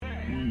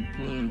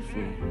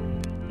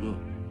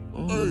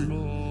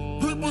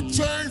People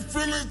change,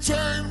 feeling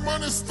change,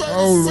 money stay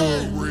the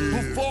same.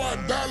 Before I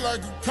die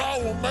like a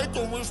coward, make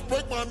them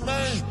respect my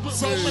name.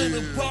 So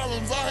many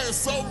problems, I had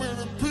so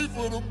many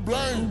people to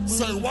blame.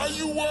 Say, why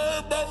you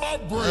worried about my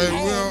brain? Hey,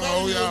 we don't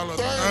owe y'all a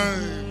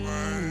thing,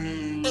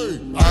 man. Hey,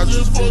 I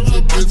just fuck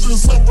the bitches,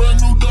 some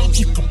brand new don't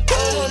you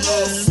compare.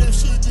 If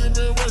she give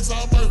me race, I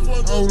might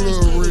fuck the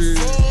bitch.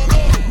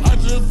 I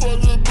just fuck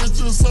the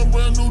bitches, some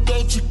brand new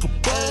don't you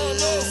compare.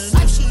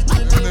 If she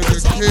give me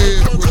race, I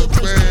might fuck the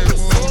bitch.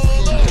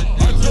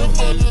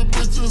 Other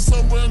bitches,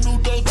 some brand new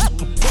don't you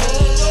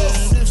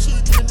compare. If she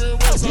give me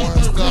race, I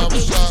might fuck the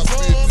bitch.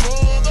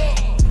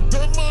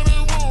 That money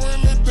ruin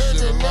the day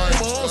that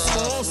life us.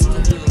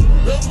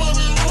 That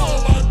money ruin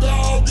my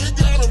dog, it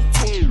got him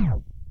too.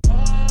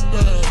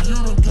 Damn, you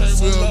done came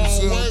a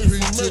long way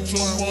from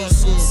Metro Mart.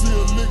 See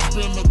a lick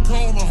in the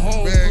corner,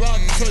 whole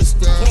block, chase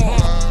the car.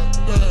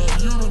 Damn,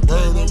 you done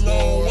came a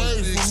long way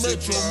from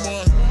Metro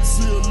Mart.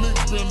 See a lick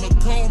in the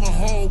corner,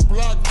 whole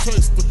block,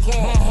 chase the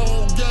car. My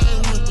whole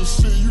game with the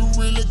shit, you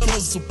really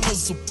can't split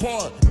us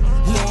apart.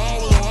 You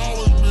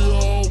always be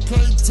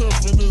okay,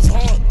 tough in his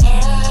heart.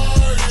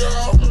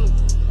 Yeah.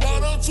 Why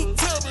don't you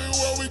tell me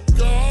where we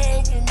go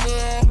from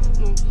now?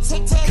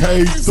 Sometimes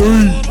K3.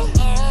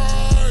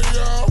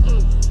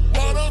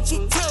 Why don't you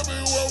tell me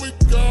where we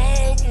go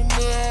from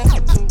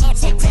now?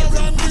 Sometimes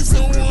I need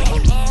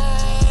someone.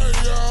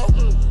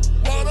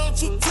 Why don't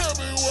you tell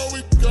me where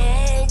we go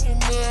from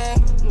now?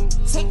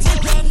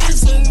 Sometimes I need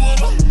someone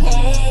to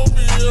hold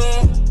me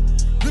up.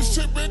 This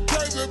shit been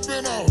crazy,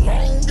 been a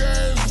long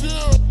ass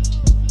year.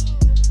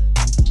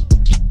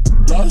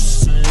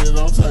 Lost shit,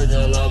 I'm taking a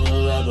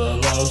lot of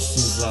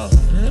losses out.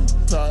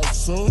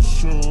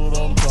 Anti-social,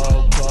 I'm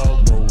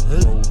talking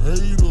no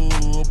hater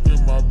up in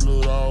my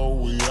blood, all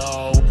we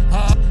all.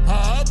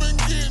 I been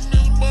getting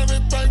this money,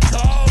 thank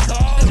God.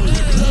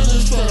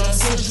 Just try to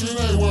section A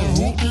when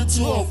hooked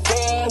into a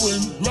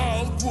foreign.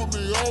 Love put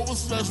me over,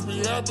 snatch me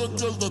out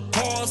because the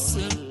car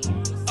sent.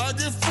 I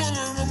get full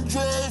of them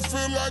drugs,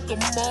 feel like a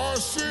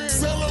Martian.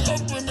 Sell it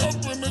up in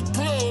the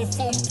club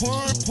for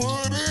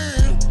put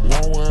in.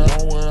 One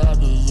way I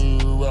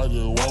deserve, I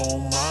just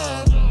won't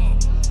mind.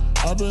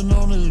 I've been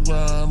on this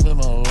grind, been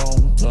a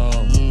long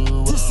time.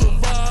 To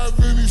survive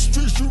in these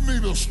streets, you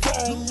need a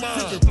strong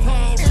mind. Get the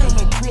crowd in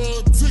the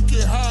blood,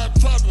 ticket high,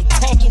 try to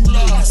talk them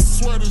loud. I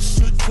swear this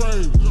shit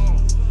crazy,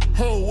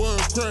 whole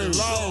world crazy.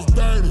 Laws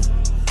dirty,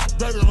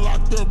 they done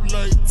locked up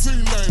late,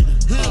 T-lady.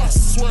 I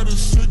swear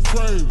this shit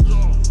crazy,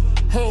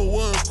 whole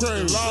world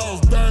crazy.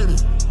 Laws dirty,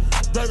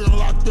 they done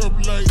locked up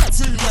late,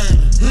 T-lady.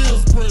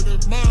 His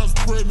pregnant, mine's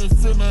pregnant,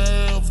 finna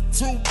have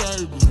 2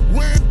 babies.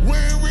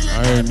 I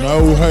ain't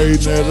no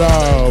hating at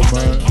all,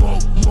 man.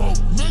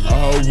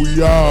 All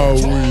we all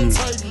with.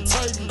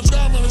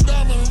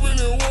 Diamond,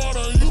 really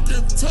water, you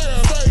can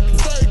tell.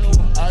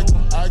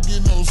 I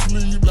get no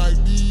sleep like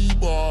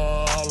D-boy.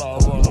 All I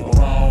run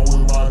around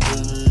with my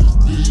niggas,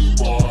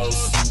 D-boys.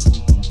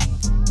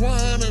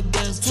 100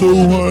 bands,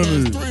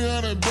 200.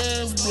 300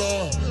 bands,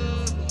 blood.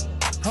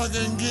 I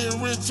can get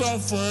rich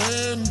off of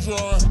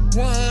Android.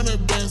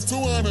 100 bands,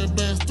 200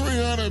 bands,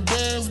 300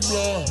 bands,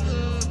 blood.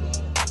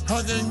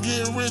 I can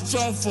get rich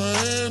off of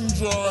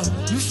Android.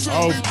 You should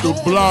off be the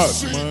doing block, this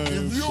shit man,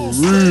 if you for don't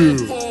stand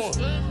real. for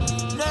it.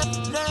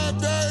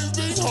 Nowadays,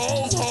 these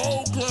hoes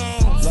whole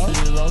clowns. I'm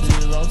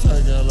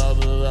taking a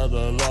lot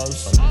of loss.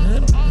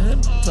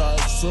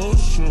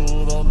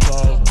 Anti-social, don't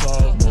talk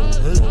no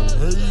hater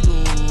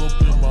up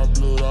in my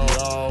blood,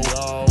 all.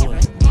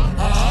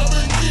 I've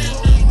been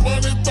getting this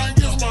money, think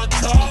it's my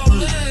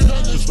calling.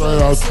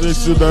 Straight out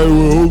 60 day, we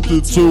hooked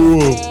it to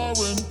her.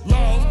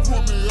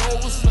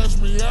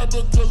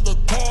 Because the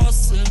car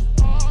sent.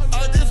 I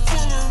get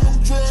full of them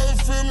drugs,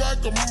 feel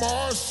like a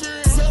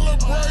Martian.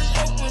 Celebrate